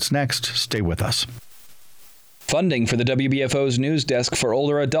Buffalo What's Next. Stay with us. Funding for the WBFO's news desk for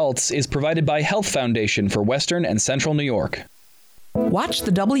older adults is provided by Health Foundation for Western and Central New York. Watch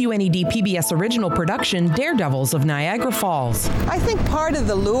the WNED PBS original production, Daredevils of Niagara Falls. I think part of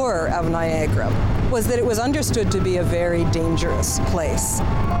the lure of Niagara was that it was understood to be a very dangerous place.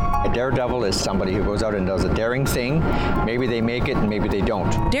 A daredevil is somebody who goes out and does a daring thing. Maybe they make it and maybe they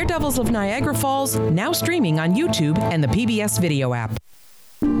don't. Daredevils of Niagara Falls, now streaming on YouTube and the PBS video app.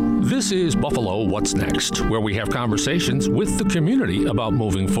 This is Buffalo What's Next, where we have conversations with the community about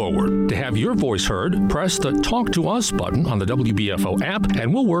moving forward. To have your voice heard, press the Talk to Us button on the WBFO app,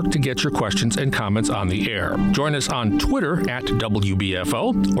 and we'll work to get your questions and comments on the air. Join us on Twitter at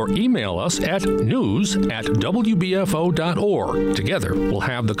WBFO or email us at news@wbfo.org. Together, we'll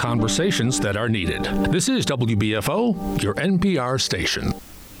have the conversations that are needed. This is WBFO, your NPR station.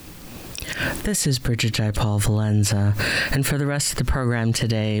 This is Brigid Jaipaul-Valenza, and for the rest of the program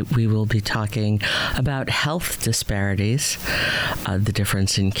today, we will be talking about health disparities, the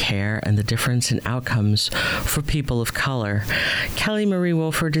difference in care, and the difference in outcomes for people of color. Kelly Marie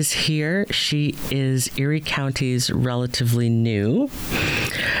Wofford is here. She is Erie County's relatively new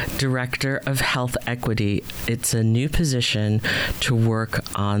Director of Health Equity. It's a new position to work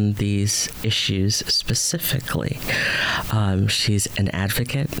on these issues specifically. She's an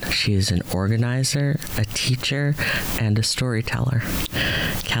advocate. She is an organizer, a teacher, and a storyteller.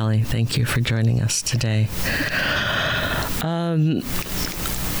 Kelly, thank you for joining us today.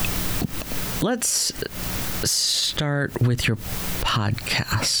 Let's start with your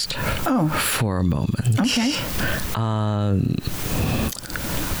podcast for a moment. Okay.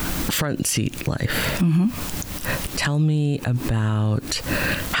 Front Seat Life. Mm-hmm. Tell me about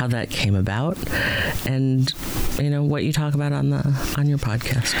how that came about and, what you talk about on your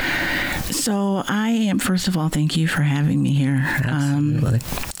podcast. So first of all, thank you for having me here. Absolutely.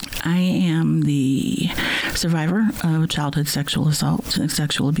 I am the survivor of childhood sexual assault and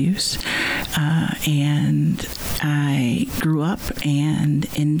sexual abuse. And I grew up and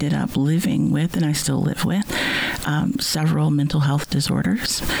ended up living with, and I still live with, several mental health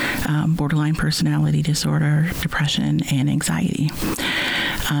disorders, borderline personality disorder, depression, and anxiety.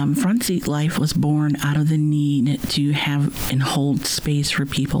 Front Seat Life was born out of the need to have and hold space for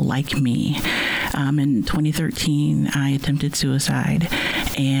people like me. In 2013, I attempted suicide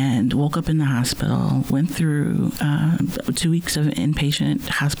and woke up in the hospital, went through 2 weeks of inpatient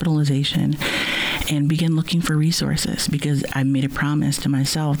hospitalization, and began looking for resources because I made a promise to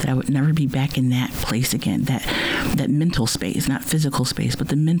myself that I would never be back in that place again, that mental space, not physical space, but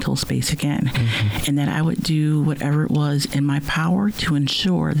the mental space again, and that I would do whatever it was in my power to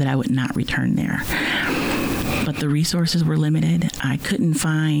ensure that I would not return there. But the resources were limited. I couldn't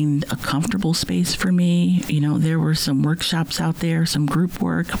find a comfortable space for me. There were some workshops out there, some group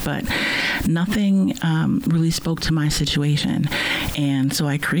work, but nothing really spoke to my situation. And so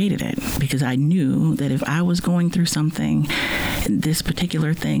I created it because I knew that if I was going through something, this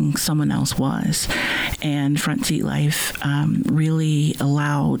particular thing, someone else was. And Front Seat Life really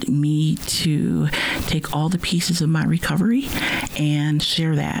allowed me to take all the pieces of my recovery and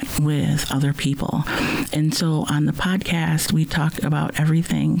share that with other people. And so on the podcast, we talk about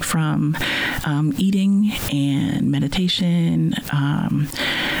everything from eating and meditation.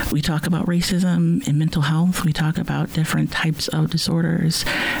 We talk about racism and mental health. We talk about different types of disorders.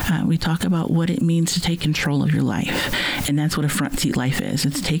 We talk about what it means to take control of your life. And that's what a front seat life is.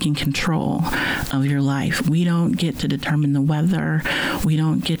 It's taking control of your life. We don't get to determine the weather. We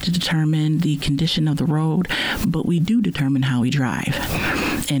don't get to determine the condition of the road, but we do determine how we drive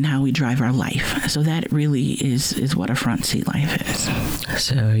and how we drive our life. So that really is what a front seat life is.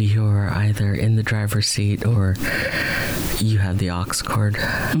 So you're either in the driver's seat or you have the aux cord.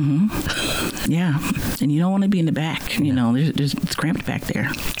 Mm-hmm. Yeah. And you don't want to be in the back. It's cramped back there.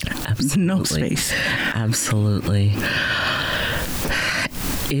 Absolutely. No space. Absolutely.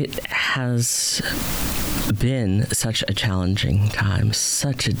 It has been such a challenging time,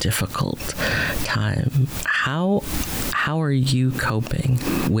 such a difficult time. How are you coping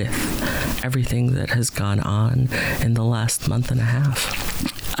with everything that has gone on in the last month and a half?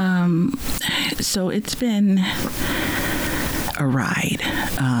 So it's been a ride.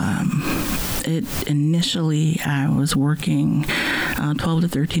 Initially, I was working 12 to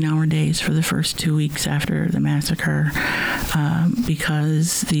 13-hour days for the first 2 weeks after the massacre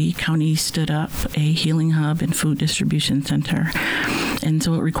because the county stood up a healing hub and food distribution center. And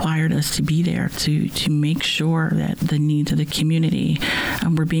so it required us to be there to make sure that the needs of the community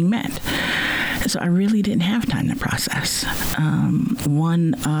were being met. So I really didn't have time to process.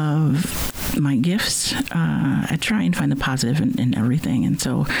 One of my gifts, I try and find the positive in everything. And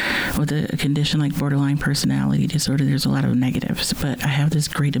so with a condition like borderline personality disorder, there's a lot of negatives, but I have this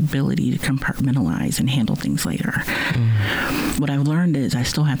great ability to compartmentalize and handle things later. What I've learned is I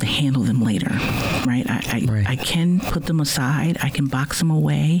still have to handle them later, right? I can put them aside, I can box them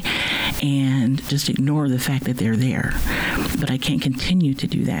away and just ignore the fact that they're there, but I can't continue to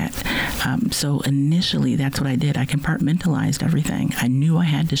do that. So initially, that's what I did. I compartmentalized everything. I knew I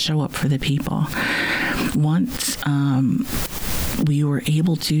had to show up for the people. Once we were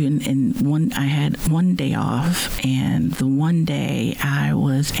able to, and I had one day off, and the one day I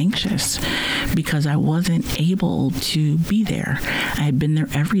was anxious because I wasn't able to be there. I had been there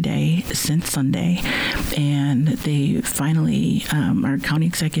every day since Sunday, and they finally, our county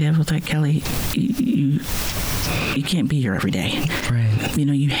executive was like, Kelly, you can't be here every day. Right.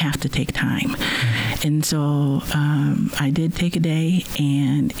 You have to take time. And so I did take a day,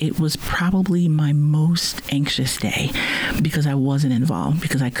 and it was probably my most anxious day because I wasn't involved,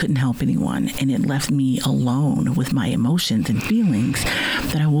 because I couldn't help anyone, and it left me alone with my emotions and feelings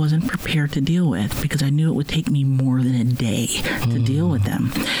that I wasn't prepared to deal with, because I knew it would take me more than a day to deal with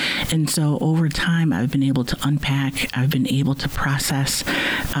them. And so over time, I've been able to unpack, I've been able to process,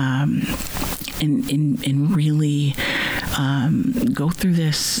 and really go through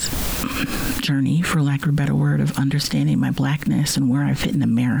this journey, for lack of a better word, of understanding my Blackness and where I fit in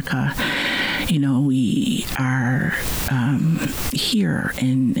America. We are here,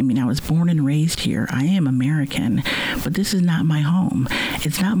 and I was born and raised here. I am American, but this is not my home.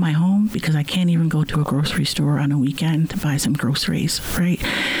 It's not my home because I can't even go to a grocery store on a weekend to buy some groceries, right?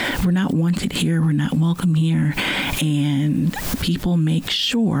 We're not wanted here. We're not welcome here. And people make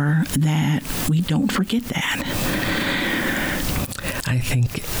sure that we don't forget that. I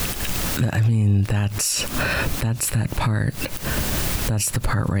think, that's that part. That's the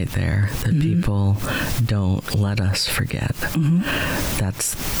part right there that people don't let us forget.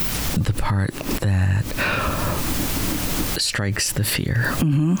 That's the part that strikes the fear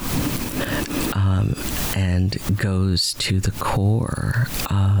and goes to the core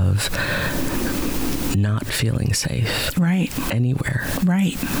of not feeling safe anywhere.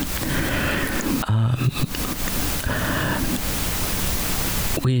 Right.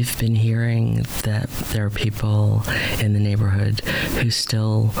 We've been hearing that there are people in the neighborhood who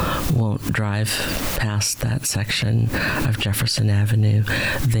still won't drive past that section of Jefferson Avenue.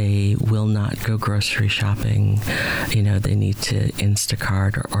 They will not go grocery shopping. They need to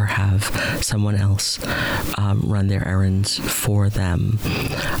Instacart or have someone else run their errands for them.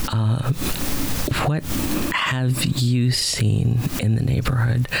 What have you seen in the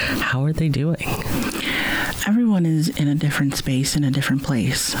neighborhood? How are they doing? Everyone is in a different space, in a different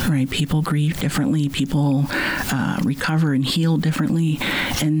place, right? People grieve differently. People recover and heal differently.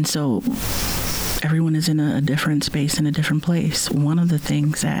 And so everyone is in a different space, in a different place. One of the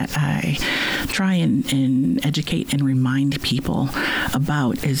things that I try and educate and remind people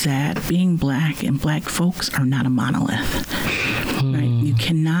about is that being Black and Black folks are not a monolith. Right? You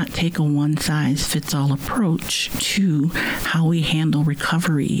cannot take a one-size-fits-all approach to how we handle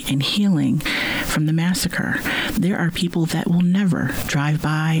recovery and healing from the massacre. There are people that will never drive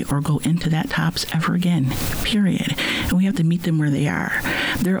by or go into that Tops ever again, period. And we have to meet them where they are.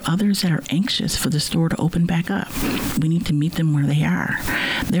 There are others that are anxious for the store to open back up. We need to meet them where they are.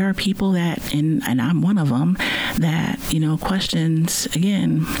 There are people that, and I'm one of them, that, questions,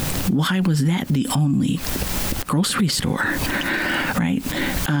 again, why was that the only grocery store? Right?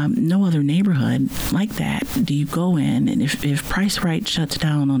 No other neighborhood like that do you go in, and if Price Right shuts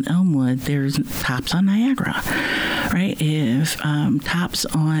down on Elmwood, there's Tops on Niagara, right? If Tops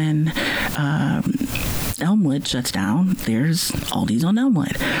on Elmwood shuts down, there's Aldi's on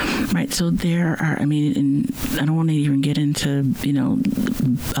Elmwood, right? So there are, and I don't want to even get into,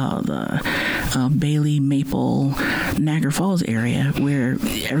 the Bailey, Maple, Niagara Falls area where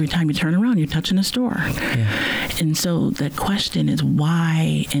every time you turn around, you're touching a store. Yeah. And so the question is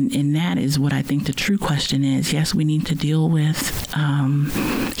why, and that is what I think the true question is. Yes, we need to deal with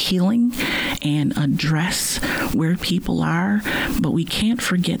healing and address where people are, but we can't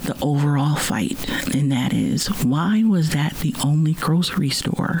forget the overall fight, and that is, why was that the only grocery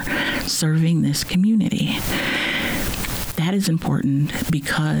store serving this community? That is important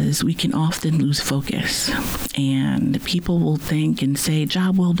because we can often lose focus, and people will think and say,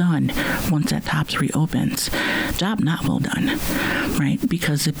 job well done, once that Tops reopens. Job not well done, right?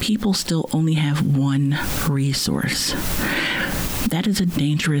 Because the people still only have one resource. That is a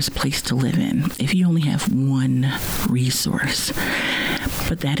dangerous place to live in if you only have one resource.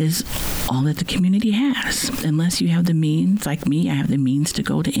 But that is all that the community has. Unless you have the means, like me, I have the means to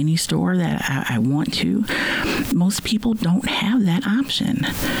go to any store that I want to. Most people don't have that option.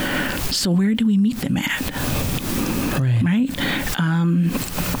 So where do we meet them at? Right?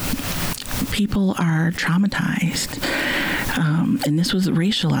 People are traumatized. And this was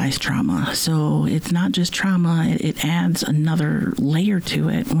racialized trauma. So it's not just trauma, it adds another layer to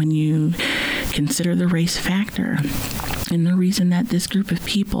it when you consider the race factor. And the reason that this group of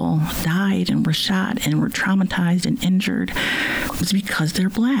people died and were shot and were traumatized and injured was because they're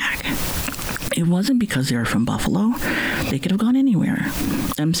Black. It wasn't because they were from Buffalo. They could have gone anywhere.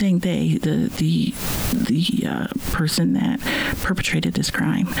 I'm saying they, the person that perpetrated this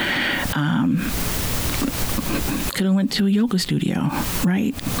crime, could have went to a yoga studio,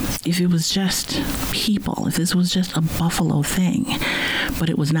 right? If it was just people, if this was just a Buffalo thing, but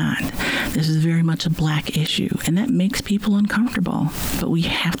it was not. This is very much a Black issue, and that makes people uncomfortable, but we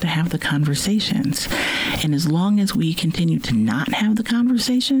have to have the conversations. And as long as we continue to not have the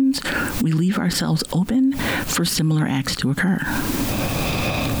conversations, we leave ourselves open for similar acts to occur.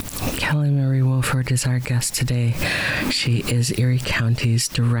 Kelly Marie Wofford is our guest today. She is Erie County's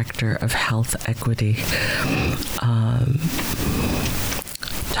Director of Health Equity.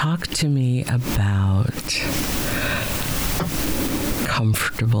 Talk to me about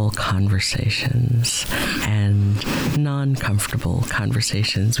comfortable conversations and non-comfortable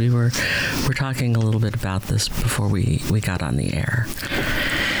conversations. We're talking a little bit about this before we got on the air.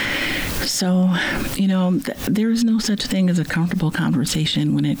 So, there is no such thing as a comfortable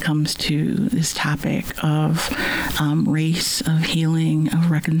conversation when it comes to this topic of race, of healing,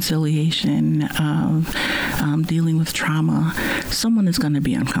 of reconciliation, of dealing with trauma. Someone is going to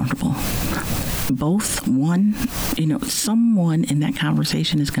be uncomfortable. Someone in that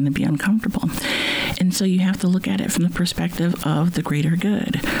conversation is going to be uncomfortable. And so you have to look at it from the perspective of the greater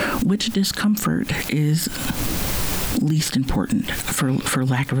good. Which discomfort is least important, for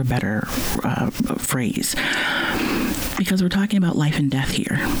lack of a better phrase, because we're talking about life and death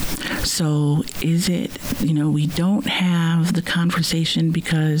here. So is it, we don't have the conversation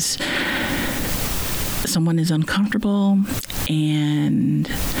because someone is uncomfortable and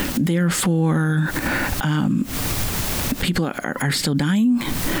therefore people are still dying,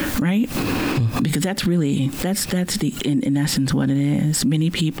 right? Because that's the in essence what it is. Many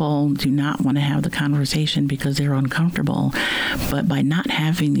people do not want to have the conversation because they're uncomfortable, but by not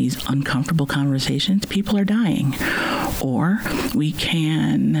having these uncomfortable conversations, people are dying. Or we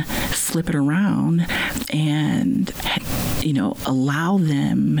can flip it around and allow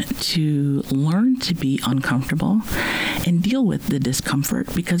them to learn to be uncomfortable and deal with the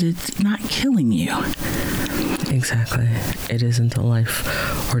discomfort because it's not killing you. Exactly. It isn't a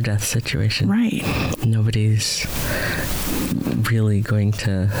life or death situation. Right. Nobody's really going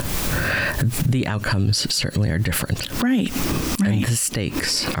to... The outcomes certainly are different. Right. And the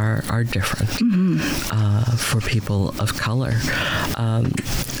stakes are different for people of color.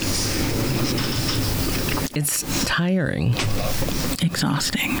 It's tiring.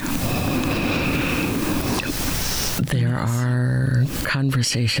 Exhausting. There are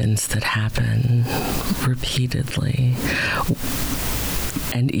conversations that happen repeatedly.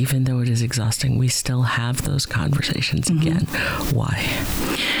 And even though it is exhausting, we still have those conversations again. Why?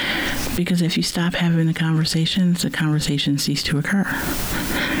 Because if you stop having the conversations cease to occur.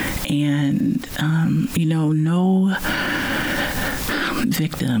 And, no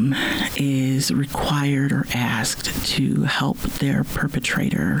victim is required or asked to help their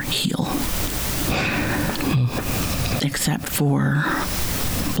perpetrator heal. Except for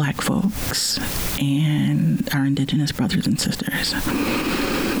Black folks and our Indigenous brothers and sisters.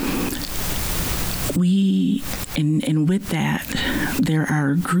 And with that, there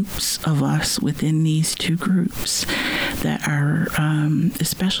are groups of us within these two groups that are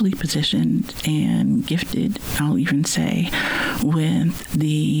especially positioned and gifted, I'll even say, with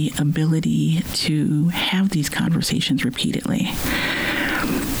the ability to have these conversations repeatedly.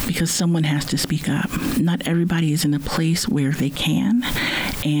 Because someone has to speak up. Not everybody is in a place where they can,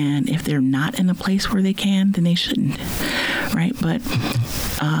 and if they're not in a place where they can, then they shouldn't, right? But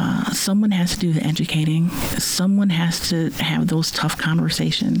someone has to do the educating. Someone has to have those tough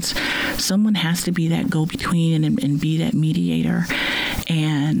conversations. Someone has to be that go-between and be that mediator.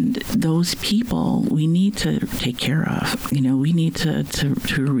 And those people we need to take care of. We need to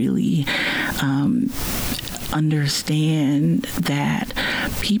really understand that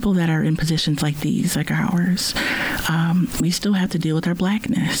people that are in positions like these, like ours, we still have to deal with our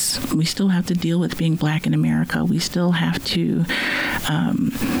blackness. We still have to deal with being black in America. We still have to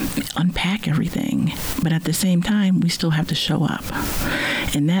unpack everything. But at the same time, we still have to show up.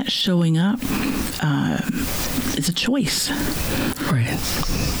 And that showing up is a choice. Right.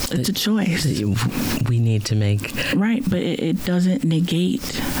 It's a choice. We need to make. Right, but it doesn't negate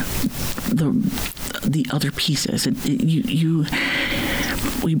the other pieces.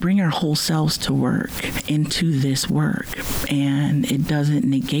 We bring our whole selves to work, into this work, and it doesn't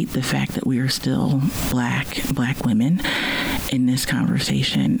negate the fact that we are still black women in this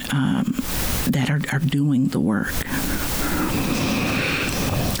conversation that are doing the work.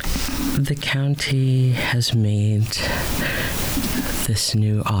 The county has made this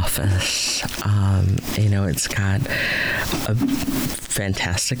new office. It's got a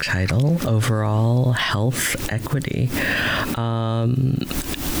fantastic title, overall health equity, and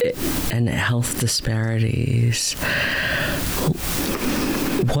health disparities.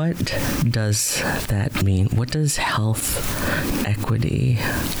 What does that mean? What does health equity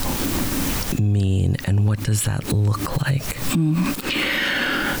mean, and what does that look like?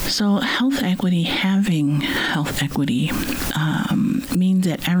 So having health equity means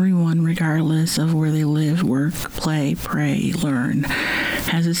that everyone, regardless of where they live, work, play, pray, learn,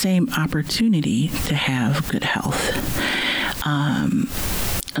 has the same opportunity to have good health.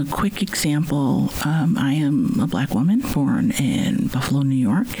 A quick example, I am a black woman born in Buffalo, New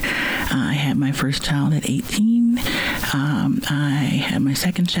York. I had my first child at 18. I had my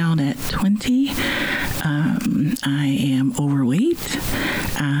second child at 20. I am overweight.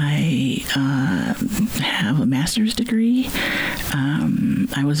 I have a master's degree.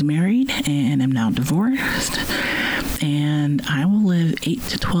 I was married and am now divorced. And I will live 8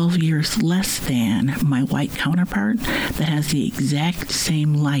 to 12 years less than my white counterpart that has the exact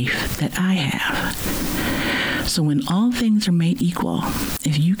same life that I have. So when all things are made equal,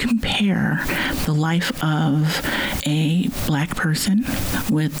 if you compare the life of a black person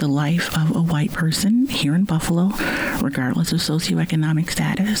with the life of a white person here in Buffalo, regardless of socioeconomic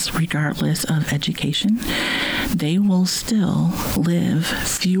status, regardless of education, they will still live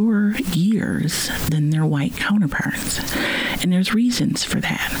fewer years than their white counterparts. And there's reasons for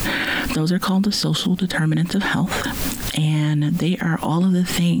that. Those are called the social determinants of health, and they are all of the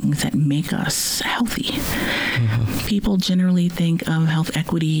things that make us healthy. Mm-hmm. People generally think of health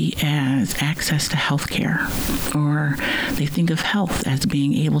equity as access to health care, or they think of health as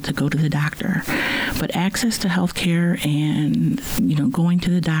being able to go to the doctor. But access to health care and, going to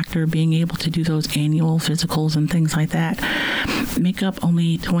the doctor, being able to do those annual physicals and things like that make up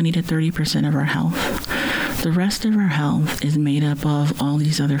only 20 to 30% of our health. The rest of our health is made up of all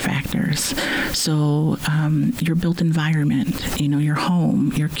these other factors. So your built environment, your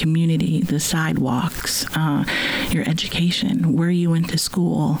home, your community, the sidewalks, your education, where you went to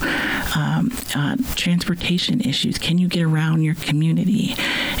school, transportation issues, can you get around your community?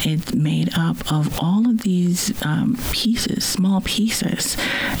 It's made up of all of these pieces, small pieces,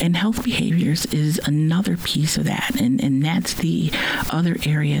 and health behaviors is another piece of that, and that's the other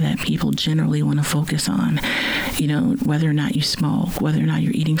area that people generally want to focus on. Whether or not you smoke, whether or not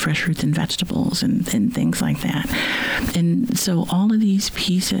you're eating fresh fruits and vegetables and things like that. And so all of these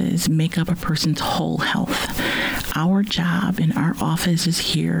pieces make up a person's whole health. Our job in our office is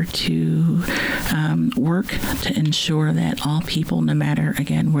here to work to ensure that all people, no matter,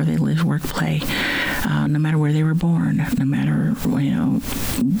 again, where they live, work, play, no matter where they were born, no matter,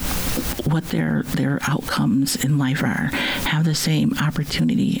 what their outcomes in life are, have the same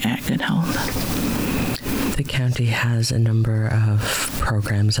opportunity at good health. The county has a number of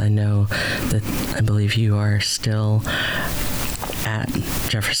programs. I know that I believe you are still at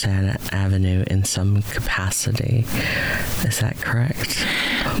Jefferson Avenue in some capacity. Is that correct?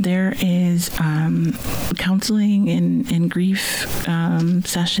 There is counseling and grief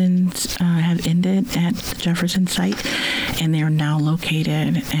sessions have ended at the Jefferson site, and they are now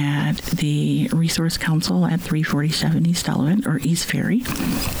located at the Resource Council at 347 East Sullivan, or East Ferry.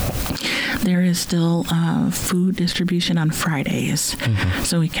 There is still food distribution on Fridays. Mm-hmm.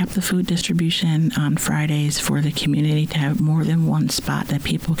 So we kept the food distribution on Fridays for the community to have more than one spot that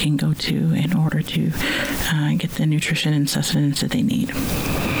people can go to in order to get the nutrition and sustenance that they need.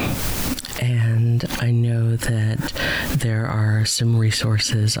 And I know that there are some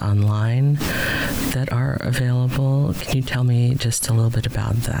resources online that are available. Can you tell me just a little bit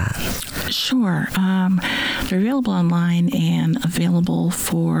about that? Sure. They're available online and available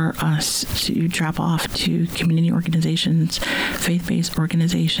for us to drop off to community organizations, faith-based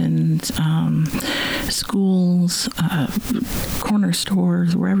organizations, schools, corner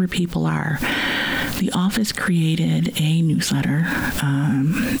stores, wherever people are. The office created a newsletter,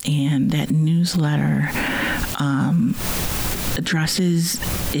 and that newsletter addresses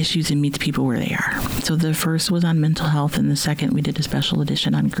issues and meets people where they are. So the first was on mental health, and the second we did a special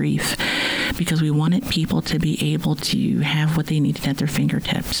edition on grief, because we wanted people to be able to have what they needed at their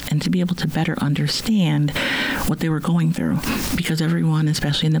fingertips and to be able to better understand what they were going through. Because everyone,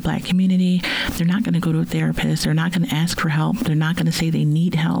 especially in the Black community, they're not going to go to a therapist, they're not going to ask for help, they're not going to say they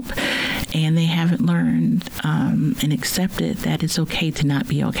need help, and they haven't learned and accepted that it's okay to not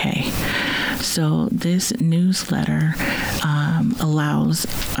be okay. So this newsletter allows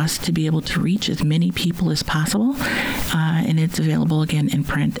us to be able to reach as many people as possible, and it's available again in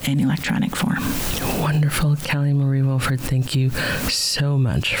print and electronic form. Wonderful. Kelly Marie Wofford, thank you so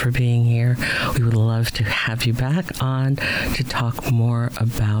much for being here. We would love to have you back on to talk more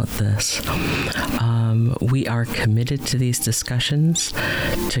about this. We are committed to these discussions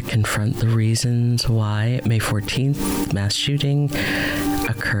to confront the reasons why May 14th mass shooting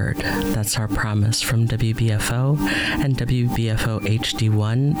occurred. That's our promise from WBFO and WBFO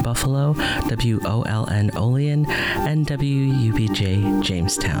HD1 Buffalo, WOLN Olean, and WUBJ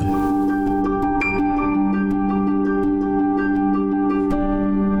Jamestown.